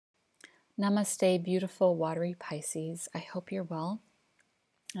Namaste, beautiful watery Pisces. I hope you're well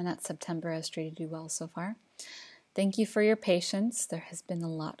and that September has treated you well so far. Thank you for your patience. There has been a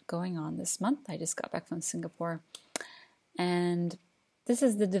lot going on this month. I just got back from Singapore, and this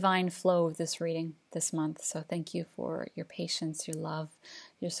is the divine flow of this reading this month. So thank you for your patience, your love,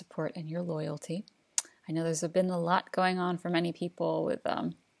 your support, and your loyalty. I know there's been a lot going on for many people with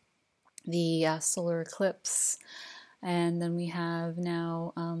the solar eclipse, and then we have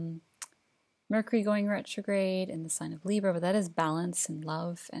now Mercury going retrograde in the sign of Libra, but that is balance and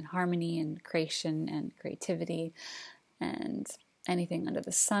love and harmony and creation and creativity and anything under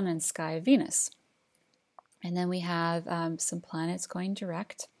the sun and sky of Venus. And then we have some planets going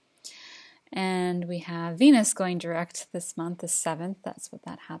direct. And we have Venus going direct this month, the 7th. That's what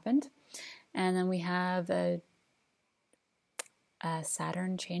that happened. And then we have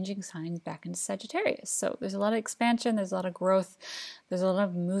Saturn changing signs back into Sagittarius. So there's a lot of expansion, there's a lot of growth, there's a lot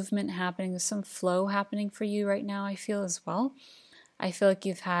of movement happening, there's some flow happening for you right now, I feel as well. I feel like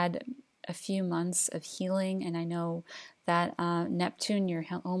you've had a few months of healing, and I know that Neptune, your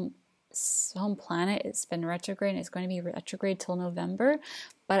home planet, it's been retrograde, and it's going to be retrograde till November,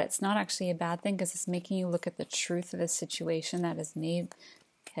 but it's not actually a bad thing because it's making you look at the truth of a situation that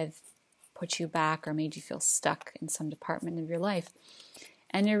have put you back or made you feel stuck in some department of your life.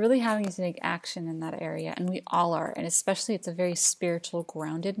 And you're really having to take action in that area, and we all are. And especially it's a very spiritual,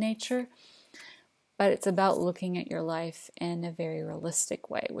 grounded nature, but it's about looking at your life in a very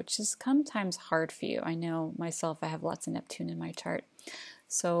realistic way, which is sometimes hard for you. I know myself, I have lots of Neptune in my chart,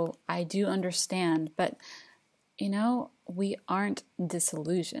 so I do understand, but we aren't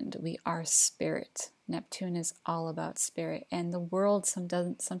disillusioned. We are spirit. Neptune is all about spirit, and the world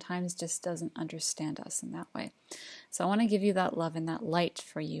sometimes just doesn't understand us in that way. So I want to give you that love and that light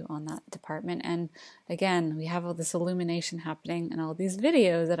for you on that department. And again, we have all this illumination happening and all these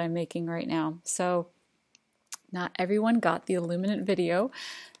videos that I'm making right now. So not everyone got the illuminant video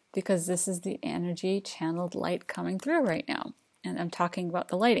because this is the energy channeled light coming through right now. And I'm talking about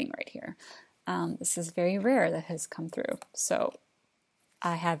the lighting right here. This is very rare that has come through. So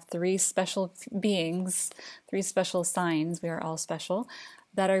I have 3 special beings, 3 special signs, we are all special,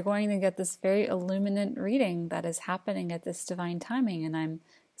 that are going to get this very illuminant reading that is happening at this divine timing. And I'm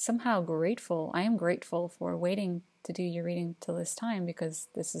somehow grateful. I am grateful for waiting to do your reading till this time, because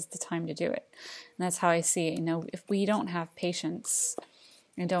this is the time to do it. And that's how I see it. If we don't have patience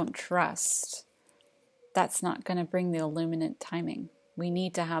and don't trust, that's not going to bring the illuminant timing. We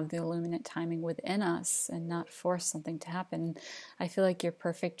need to have the illuminate timing within us and not force something to happen. I feel like you're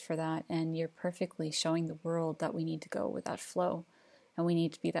perfect for that, and you're perfectly showing the world that we need to go with that flow, and we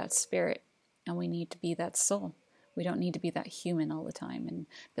need to be that spirit, and we need to be that soul. We don't need to be that human all the time and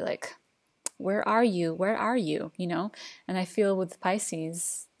be like, where are you? Where are you? And I feel with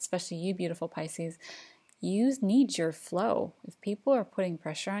Pisces, especially you beautiful Pisces, you need your flow. If people are putting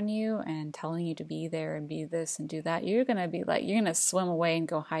pressure on you and telling you to be there and be this and do that, you're going to swim away and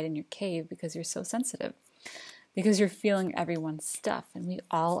go hide in your cave because you're so sensitive, because you're feeling everyone's stuff. And we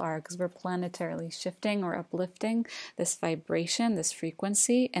all are, because we're planetarily shifting or uplifting this vibration, this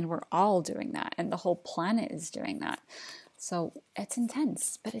frequency, and we're all doing that. And the whole planet is doing that. So it's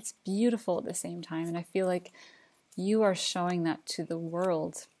intense, but it's beautiful at the same time. And I feel like you are showing that to the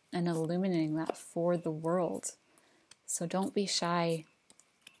world and illuminating that for the world. So don't be shy.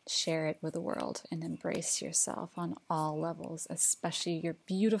 Share it with the world and embrace yourself on all levels, especially your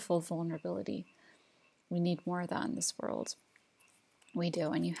beautiful vulnerability. We need more of that in this world. We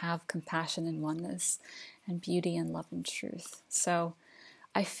do, and you have compassion and oneness and beauty and love and truth. So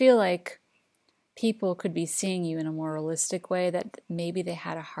I feel like people could be seeing you in a more realistic way that maybe they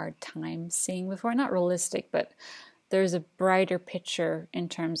had a hard time seeing before. Not realistic, but there's a brighter picture in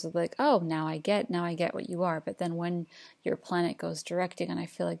terms of like, oh, now I get what you are. But then when your planet goes directing, and I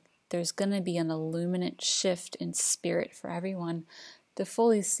feel like there's going to be an illuminate shift in spirit for everyone to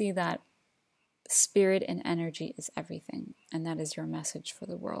fully see that spirit and energy is everything. And that is your message for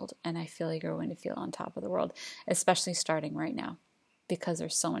the world. And I feel like you're going to feel on top of the world, especially starting right now, because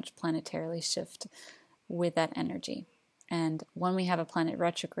there's so much planetarily shift with that energy. And when we have a planet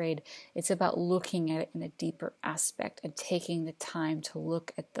retrograde, it's about looking at it in a deeper aspect and taking the time to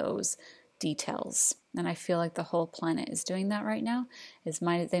look at those details. And I feel like the whole planet is doing that right now.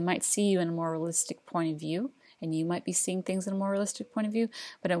 They might see you in a more realistic point of view, and you might be seeing things in a more realistic point of view,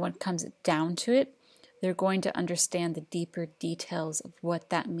 but when it comes down to it, they're going to understand the deeper details of what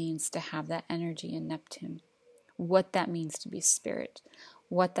that means to have that energy in Neptune, what that means to be spirit,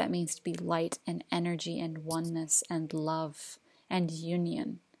 what that means to be light and energy and oneness and love and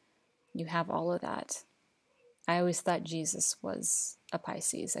union. You have all of that. I always thought Jesus was a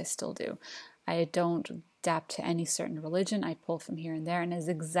Pisces. I still do. I don't adapt to any certain religion. I pull from here and there, and it is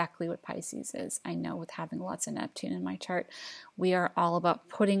exactly what Pisces is. I know with having lots of Neptune in my chart, we are all about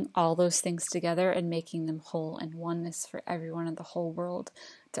putting all those things together and making them whole and oneness for everyone in the whole world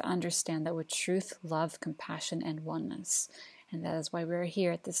to understand that with truth, love, compassion, and oneness. And that is why we are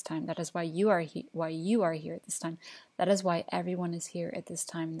here at this time. That is why you are here at this time. That is why everyone is here at this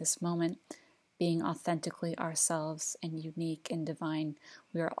time, this moment, being authentically ourselves and unique and divine.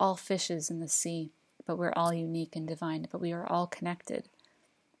 We are all fishes in the sea, but we're all unique and divine, but we are all connected.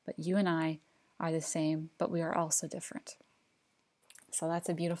 But you and I are the same, but we are also different. So that's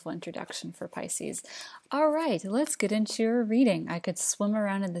a beautiful introduction for Pisces. All right, let's get into your reading. I could swim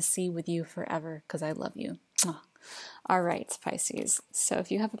around in the sea with you forever because I love you. All right, Pisces. So if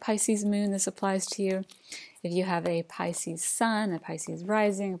you have a Pisces moon, this applies to you. If you have a Pisces sun, a Pisces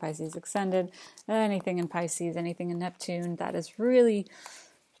rising, a Pisces ascended, anything in Pisces, anything in Neptune, that is really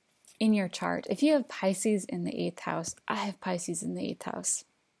in your chart. If you have Pisces in the 8th house, I have Pisces in the 8th house.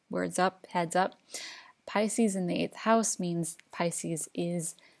 Words up, heads up. Pisces in the 8th house means Pisces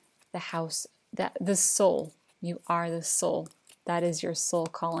is the house, that the soul. You are the soul. That is your soul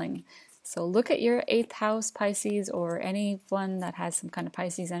calling. So look at your 8th house, Pisces, or anyone that has some kind of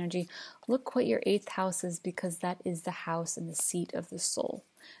Pisces energy. Look what your 8th house is, because that is the house and the seat of the soul.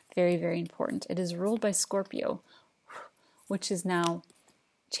 Very, very important. It is ruled by Scorpio, which is now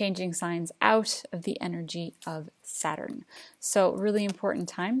changing signs out of the energy of Saturn. So really important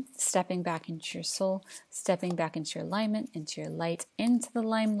time, stepping back into your soul, stepping back into your alignment, into your light, into the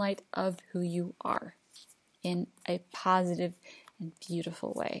limelight of who you are in a positive and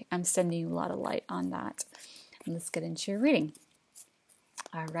beautiful way. I'm sending you a lot of light on that. And let's get into your reading.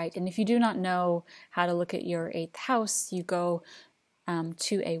 All right, and if you do not know how to look at your 8th house, you go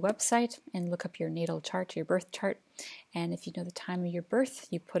to a website and look up your natal chart, your birth chart. And if you know the time of your birth,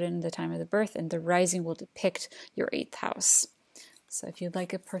 you put in the time of the birth, and the rising will depict your 8th house. So if you'd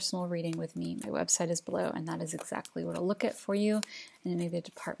like a personal reading with me, my website is below, and that is exactly what I'll look at for you in any of the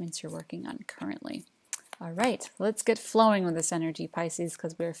departments you're working on currently. All right, let's get flowing with this energy, Pisces,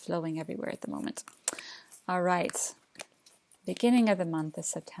 because we're flowing everywhere at the moment. All right, beginning of the month of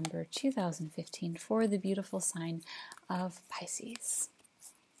September 2015 for the beautiful sign of Pisces.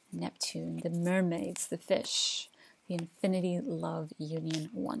 Neptune, the mermaids, the fish, the infinity, love, union,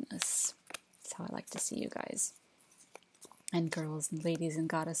 oneness. That's how I like to see you guys. And girls and ladies and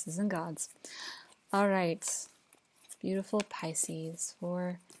goddesses and gods. All right, beautiful Pisces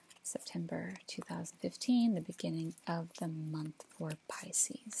for September 2015, the beginning of the month for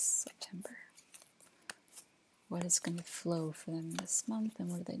Pisces, September. What is going to flow for them this month, and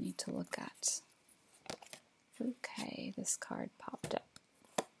what do they need to look at? Okay, this card popped up.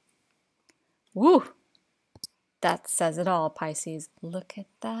 Woo! That says it all, Pisces. Look at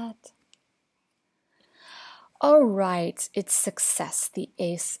that. All right, it's success, the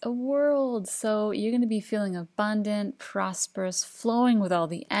Ace of Worlds. So you're going to be feeling abundant, prosperous, flowing with all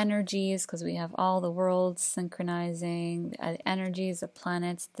the energies, because we have all the worlds synchronizing, the energies, the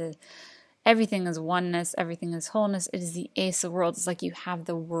planets, everything is oneness, everything is wholeness. It is the Ace of Worlds. It's like you have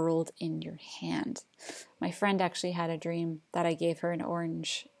the world in your hand. My friend actually had a dream that I gave her an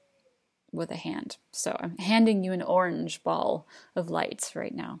orange with a hand. So I'm handing you an orange ball of light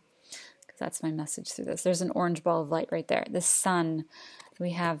right now. That's my message through this. There's an orange ball of light right there. The sun,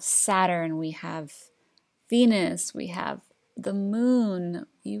 we have Saturn, we have Venus, we have the moon.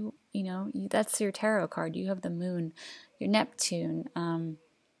 You know, that's your tarot card. You have the moon, your Neptune.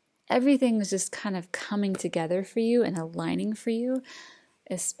 Everything is just kind of coming together for you and aligning for you,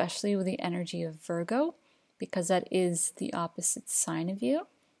 especially with the energy of Virgo, because that is the opposite sign of you.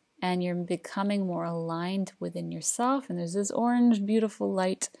 And you're becoming more aligned within yourself. And there's this orange, beautiful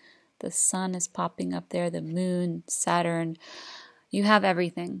light. The sun is popping up there, the moon, Saturn. You have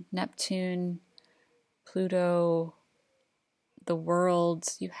everything. Neptune, Pluto, the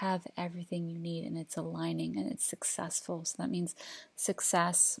world. You have everything you need, and it's aligning, and it's successful. So that means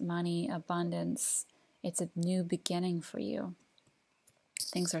success, money, abundance. It's a new beginning for you.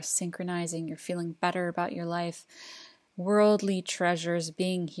 Things are synchronizing. You're feeling better about your life. Worldly treasures,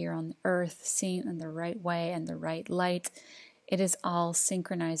 being here on earth, seen in the right way and the right light. It is all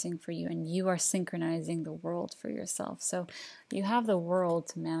synchronizing for you, and you are synchronizing the world for yourself. So you have the world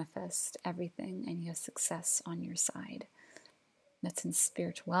to manifest everything, and you have success on your side. That's in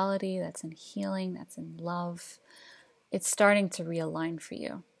spirituality, that's in healing, that's in love. It's starting to realign for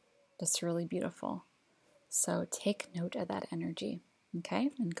you. That's really beautiful. So take note of that energy,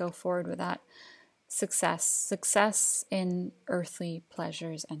 okay? And go forward with that. Success in earthly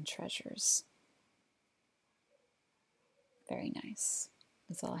pleasures and treasures. Very nice.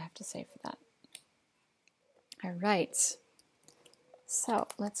 That's all I have to say for that. All right. So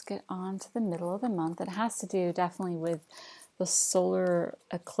let's get on to the middle of the month. It has to do definitely with the solar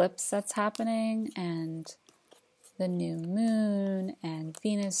eclipse that's happening and the new moon and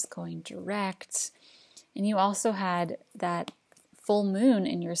Venus going direct. And you also had that full moon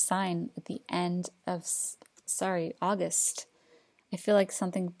in your sign at the end of, August. I feel like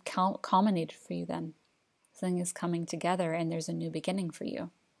something culminated for you then. Something is coming together and there's a new beginning for you.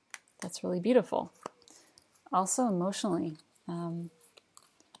 That's really beautiful. Also emotionally,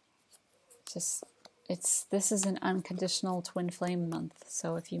 this is an unconditional twin flame month.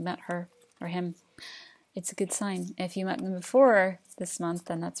 So if you met her or him, it's a good sign. If you met them before this month,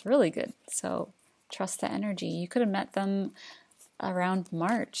 then that's really good. So trust the energy. You could have met them around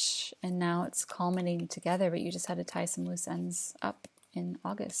March and now it's culminating together, but you just had to tie some loose ends up in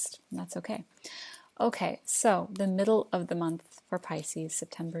August, and that's okay. Okay, so the middle of the month for Pisces,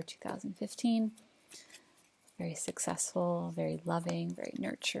 September 2015. Very successful, very loving, very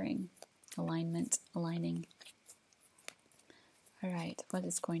nurturing, aligning. All right, what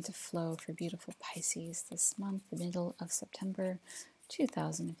is going to flow for beautiful Pisces this month, the middle of September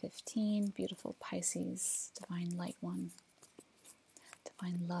 2015? Beautiful Pisces, divine light one,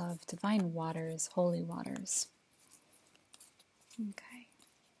 divine love, divine waters, holy waters. Okay.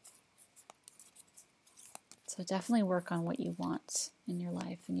 So definitely work on what you want in your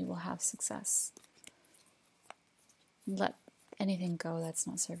life and you will have success. Let anything go that's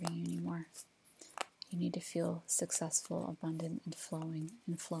not serving you anymore. You need to feel successful, abundant, and flowing,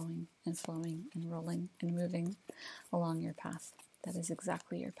 and flowing, and flowing, and rolling, and moving along your path. That is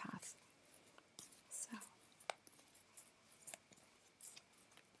exactly your path. So.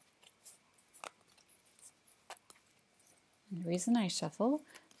 And the reason I shuffle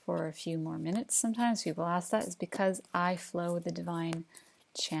for a few more minutes, sometimes people ask that, is because I flow with the divine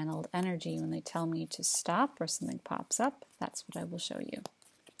channeled energy. When they tell me to stop or something pops up, that's what I will show you.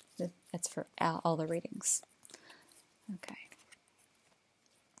 That's for all the readings.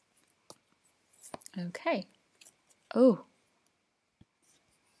 Okay. Oh.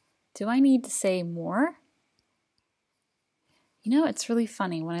 Do I need to say more? You know, it's really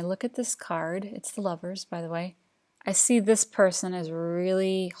funny. When I look at this card, it's the Lovers, by the way, I see this person as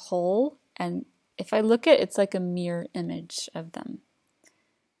really whole. And if I look at it, it's like a mirror image of them.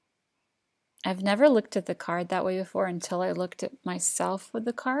 I've never looked at the card that way before until I looked at myself with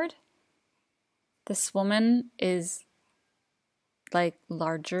the card. This woman is like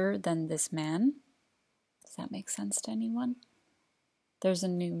larger than this man. Does that make sense to anyone? There's a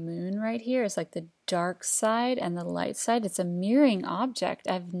new moon right here. It's like the dark side and the light side. It's a mirroring object.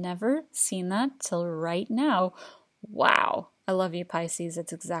 I've never seen that till right now. Wow. I love you, Pisces.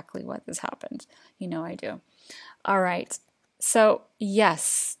 It's exactly what has happened. You know I do. All right. So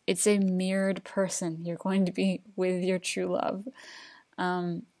yes, it's a mirrored person. You're going to be with your true love,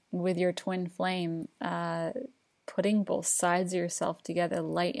 with your twin flame, putting both sides of yourself together,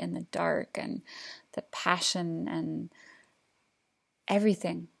 light and the dark, and the passion and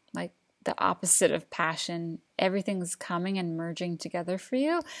everything, like the opposite of passion. Everything's coming and merging together for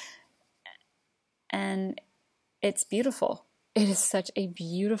you. And it's beautiful. It is such a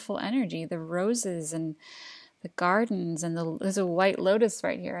beautiful energy. The roses and the gardens and there's a white lotus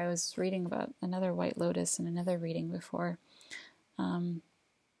right here. I was reading about another white lotus in another reading before.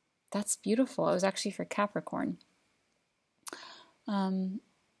 That's beautiful. It was actually for Capricorn.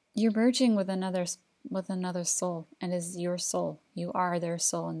 You're merging with another soul, and is your soul. You are their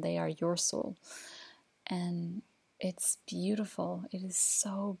soul and they are your soul. And it's beautiful. It is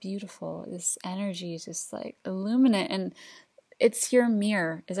so beautiful. This energy is just like illuminate, and it's your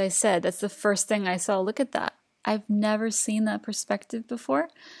mirror. As I said, that's the first thing I saw. Look at that. I've never seen that perspective before,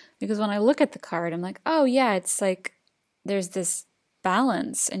 because when I look at the card, I'm like, oh yeah, it's like there's this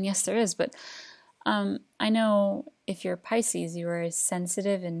balance, and yes, there is. But I know if you're Pisces, you are a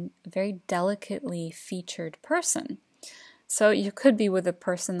sensitive and very delicately featured person. So you could be with a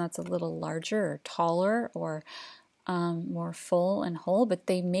person that's a little larger or taller or more full and whole, but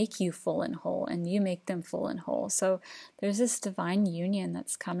they make you full and whole and you make them full and whole. So there's this divine union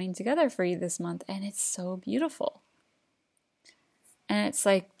that's coming together for you this month, and it's so beautiful. And it's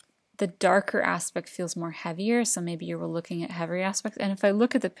like the darker aspect feels more heavier, so maybe you were looking at heavier aspects. And if I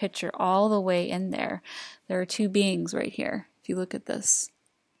look at the picture all the way in there, there are two beings right here. If you look at this,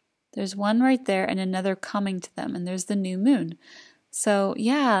 there's one right there and another coming to them, and there's the new moon. So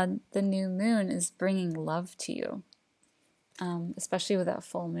yeah, the new moon is bringing love to you, especially with that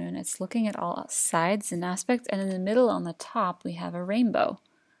full moon. It's looking at all sides and aspects, and in the middle on the top we have a rainbow.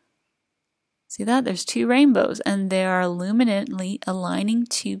 See that? There's two rainbows, and they are luminantly aligning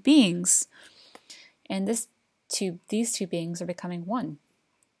two beings. And these two beings are becoming one.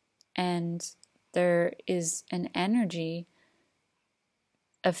 And there is an energy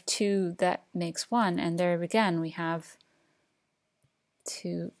of two that makes one. And there again, we have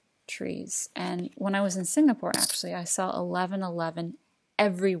two trees. And when I was in Singapore, actually, I saw 1111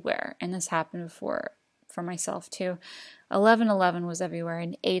 everywhere. And this happened before for myself too. 1111 was everywhere,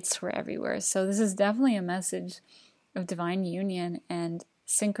 and eights were everywhere. So this is definitely a message of divine union and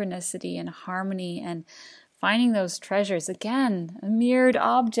synchronicity and harmony and finding those treasures. Again, mirrored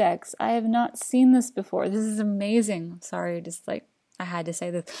objects. I have not seen this before. This is amazing. Sorry, just like I had to say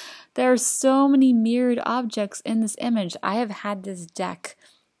this. There are so many mirrored objects in this image. I have had this deck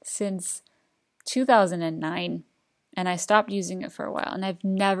since 2009, and I stopped using it for a while, and I've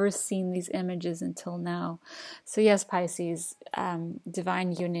never seen these images until now. So yes, Pisces,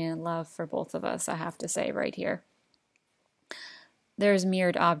 divine union and love for both of us, I have to say right here. There's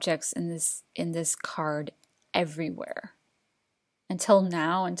mirrored objects in this card everywhere. Until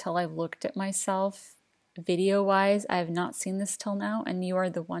now, until I've looked at myself video-wise, I have not seen this till now, and you are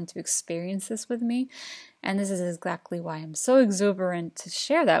the one to experience this with me. And this is exactly why I'm so exuberant to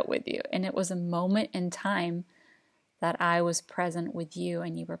share that with you. And it was a moment in time that I was present with you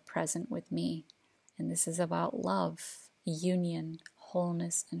and you were present with me. And this is about love, union,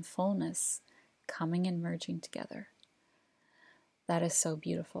 wholeness, and fullness coming and merging together. That is so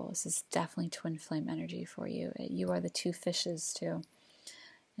beautiful. This is definitely twin flame energy for you. You are the two fishes too.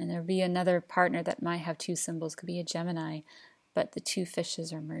 And there'll be another partner that might have two symbols, could be a Gemini, but the two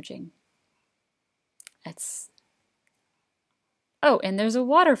fishes are merging. Oh, and there's a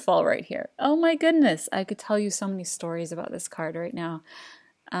waterfall right here. Oh my goodness. I could tell you so many stories about this card right now.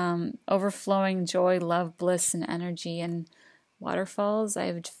 Overflowing joy, love, bliss, and energy, and waterfalls.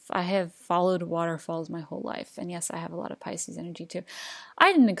 I have followed waterfalls my whole life. And yes, I have a lot of Pisces energy too.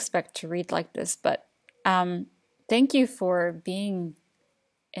 I didn't expect to read like this, but thank you for being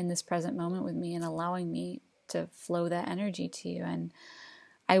in this present moment with me and allowing me to flow that energy to you. And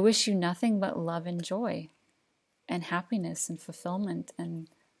I wish you nothing but love and joy and happiness and fulfillment and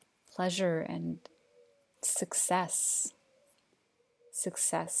pleasure and success.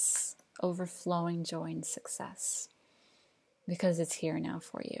 Success, overflowing joy and success. Because it's here now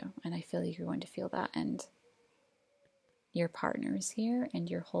for you. And I feel like you're going to feel that. And your partner is here and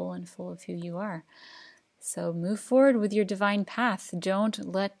you're whole and full of who you are. So move forward with your divine path. Don't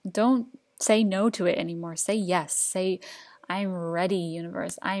say no to it anymore. Say yes. Say, I'm ready,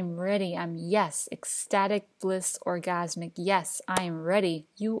 universe. I'm ready. I'm yes. Ecstatic, bliss, orgasmic. Yes, I am ready.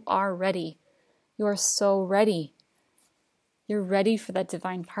 You are ready. You are so ready. You're ready for that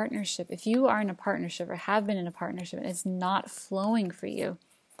divine partnership. If you are in a partnership or have been in a partnership and it's not flowing for you,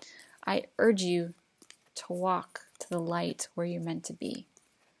 I urge you to walk to the light where you're meant to be.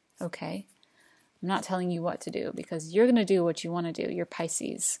 Okay? I'm not telling you what to do because you're going to do what you want to do. You're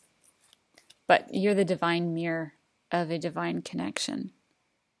Pisces. But you're the divine mirror of a divine connection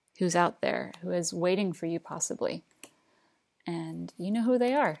who's out there, who is waiting for you possibly. And you know who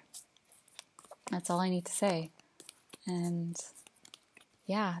they are. That's all I need to say. And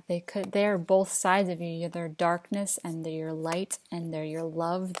yeah, they are both sides of you. They're darkness and they're your light and they're your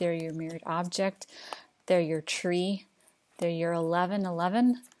love. They're your mirrored object. They're your tree. They're your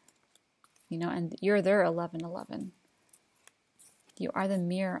 1111. And you're their 1111. You are the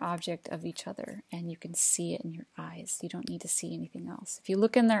mirror object of each other, and you can see it in your eyes. You don't need to see anything else. If you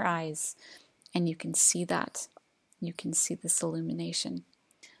look in their eyes and you can see that, you can see this illumination,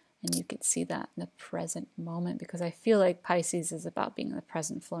 and you can see that in the present moment, because I feel like Pisces is about being in the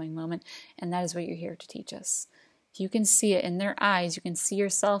present flowing moment, and that is what you're here to teach us. If you can see it in their eyes, you can see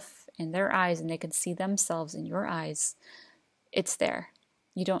yourself in their eyes, and they can see themselves in your eyes. It's there.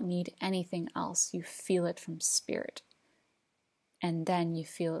 You don't need anything else. You feel it from spirit. And then you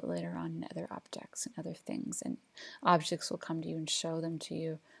feel it later on in other objects and other things. And objects will come to you and show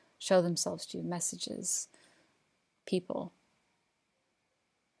themselves to you. Messages, people,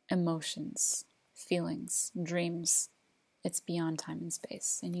 emotions, feelings, dreams. It's beyond time and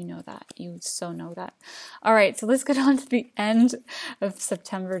space. And you know that. You so know that. All right, so let's get on to the end of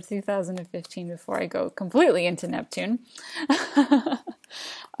September 2015 before I go completely into Neptune.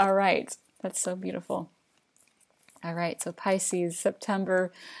 All right, that's so beautiful. All right, so Pisces,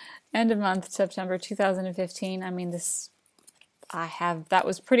 September, end of month, September 2015. I mean, that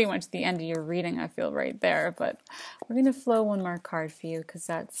was pretty much the end of your reading, I feel, right there. But we're going to flow one more card for you because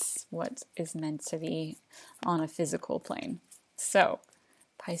that's what is meant to be on a physical plane. So,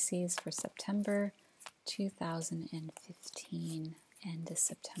 Pisces for September 2015. end of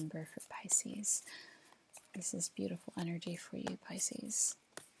September for Pisces. This is beautiful energy for you, Pisces.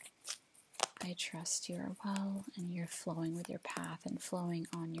 I trust you are well and you're flowing with your path and flowing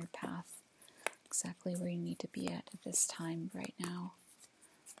on your path exactly where you need to be at this time right now.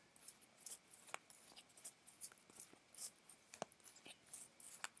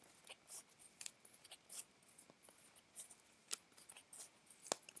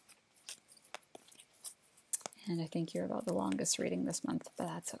 And I think you're about the longest reading this month, but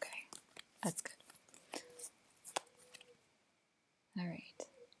that's okay. That's good. All right.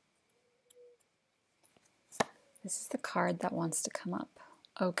 This is the card that wants to come up.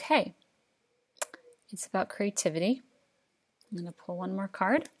 Okay. It's about creativity. I'm going to pull one more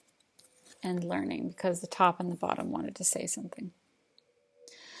card. And learning, because the top and the bottom wanted to say something.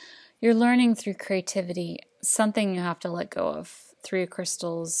 You're learning through creativity, something you have to let go of. 3 of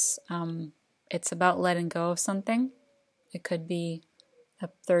Crystals, it's about letting go of something. It could be a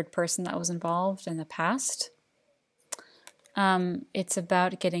third person that was involved in the past. It's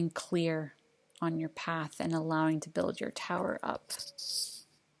about getting clear on your path and allowing to build your tower up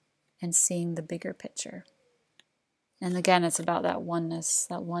and seeing the bigger picture. And again, it's about that oneness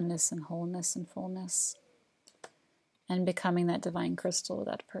and wholeness and fullness. And becoming that divine crystal,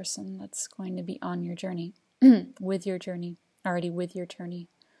 that person that's going to be on your journey, with your journey, already with your journey.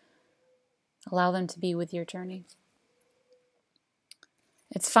 Allow them to be with your journey.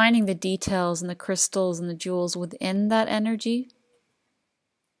 It's finding the details and the crystals and the jewels within that energy.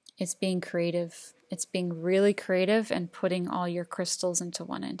 It's being creative. It's being really creative and putting all your crystals into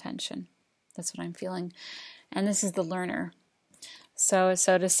one intention. That's what I'm feeling. And this is the learner. So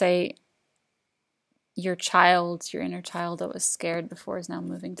to say, your child, your inner child that was scared before is now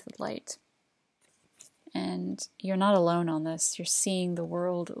moving to the light. And you're not alone on this. You're seeing the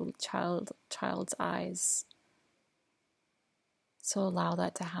world with child's eyes. So allow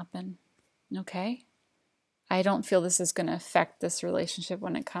that to happen. Okay? I don't feel this is going to affect this relationship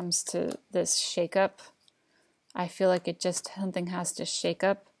when it comes to this shakeup. I feel like something has to shake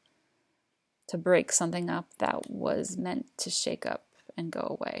up to break something up that was meant to shake up and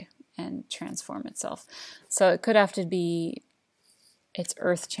go away and transform itself. So it could have to be, it's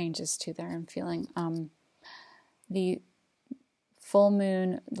earth changes too there, I'm feeling. The full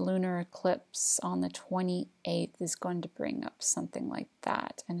moon lunar eclipse on the 28th is going to bring up something like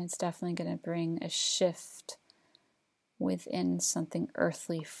that. And it's definitely going to bring a shift within something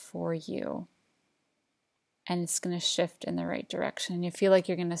earthly for you. And it's going to shift in the right direction. And you feel like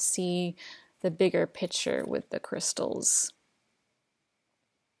you're going to see the bigger picture with the crystals.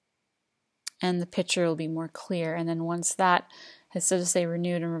 And the picture will be more clear. And then once that has, so to say,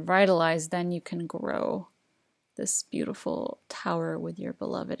 renewed and revitalized, then you can grow this beautiful tower with your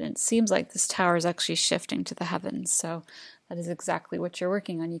beloved. And it seems like this tower is actually shifting to the heavens. So that is exactly what you're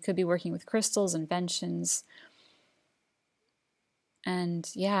working on. You could be working with crystals, inventions. And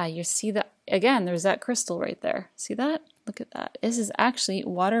yeah, you see that, again, there's that crystal right there. See that? Look at that. This is actually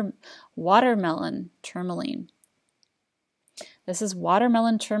watermelon tourmaline. This is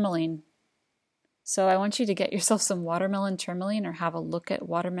watermelon tourmaline. So I want you to get yourself some watermelon tourmaline or have a look at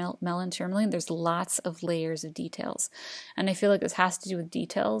watermelon tourmaline. There's lots of layers of details. And I feel like this has to do with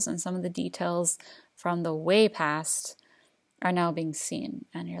details, and some of the details from the way past are now being seen.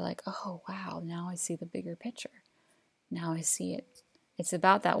 And you're like, oh, wow, now I see the bigger picture. Now I see it. It's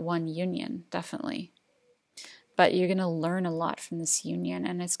about that one union, definitely. But you're going to learn a lot from this union,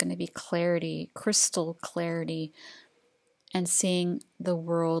 and it's going to be clarity, crystal clarity, and seeing the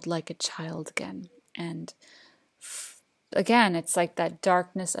world like a child again. And again, it's like that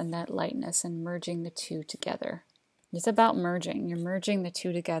darkness and that lightness and merging the two together. It's about merging. You're merging the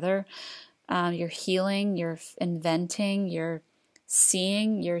two together. You're healing, you're inventing, you're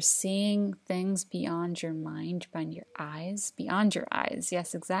seeing things beyond your mind, beyond your eyes.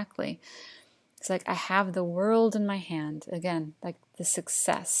 Yes, exactly. It's like, I have the world in my hand. Again, like the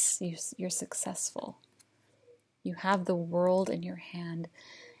success. You're successful. You have the world in your hand,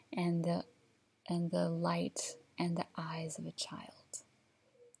 and the light and the eyes of a child.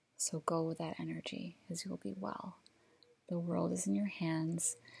 So go with that energy, as you'll be well. The world is in your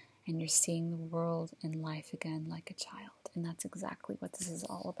hands, and you're seeing the world and life again like a child. And that's exactly what this is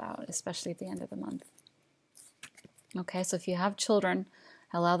all about, especially at the end of the month. Okay, so if you have children,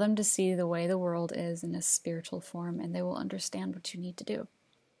 allow them to see the way the world is in a spiritual form, and they will understand what you need to do.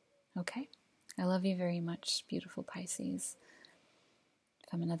 Okay? I love you very much, beautiful Pisces.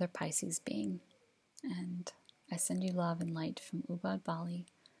 I'm another Pisces being, and I send you love and light from Ubud, Bali.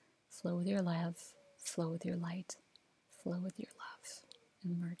 Flow with your love, flow with your light, flow with your love,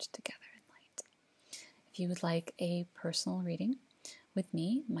 and merge together in light. If you would like a personal reading, with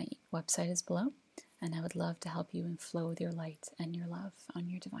me, my website is below, and I would love to help you in flow with your light and your love on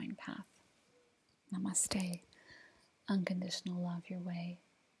your divine path. Namaste. Unconditional love your way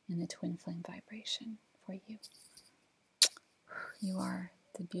in the twin flame vibration for you. You are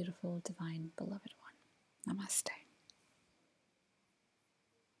the beautiful, divine, beloved one. Namaste.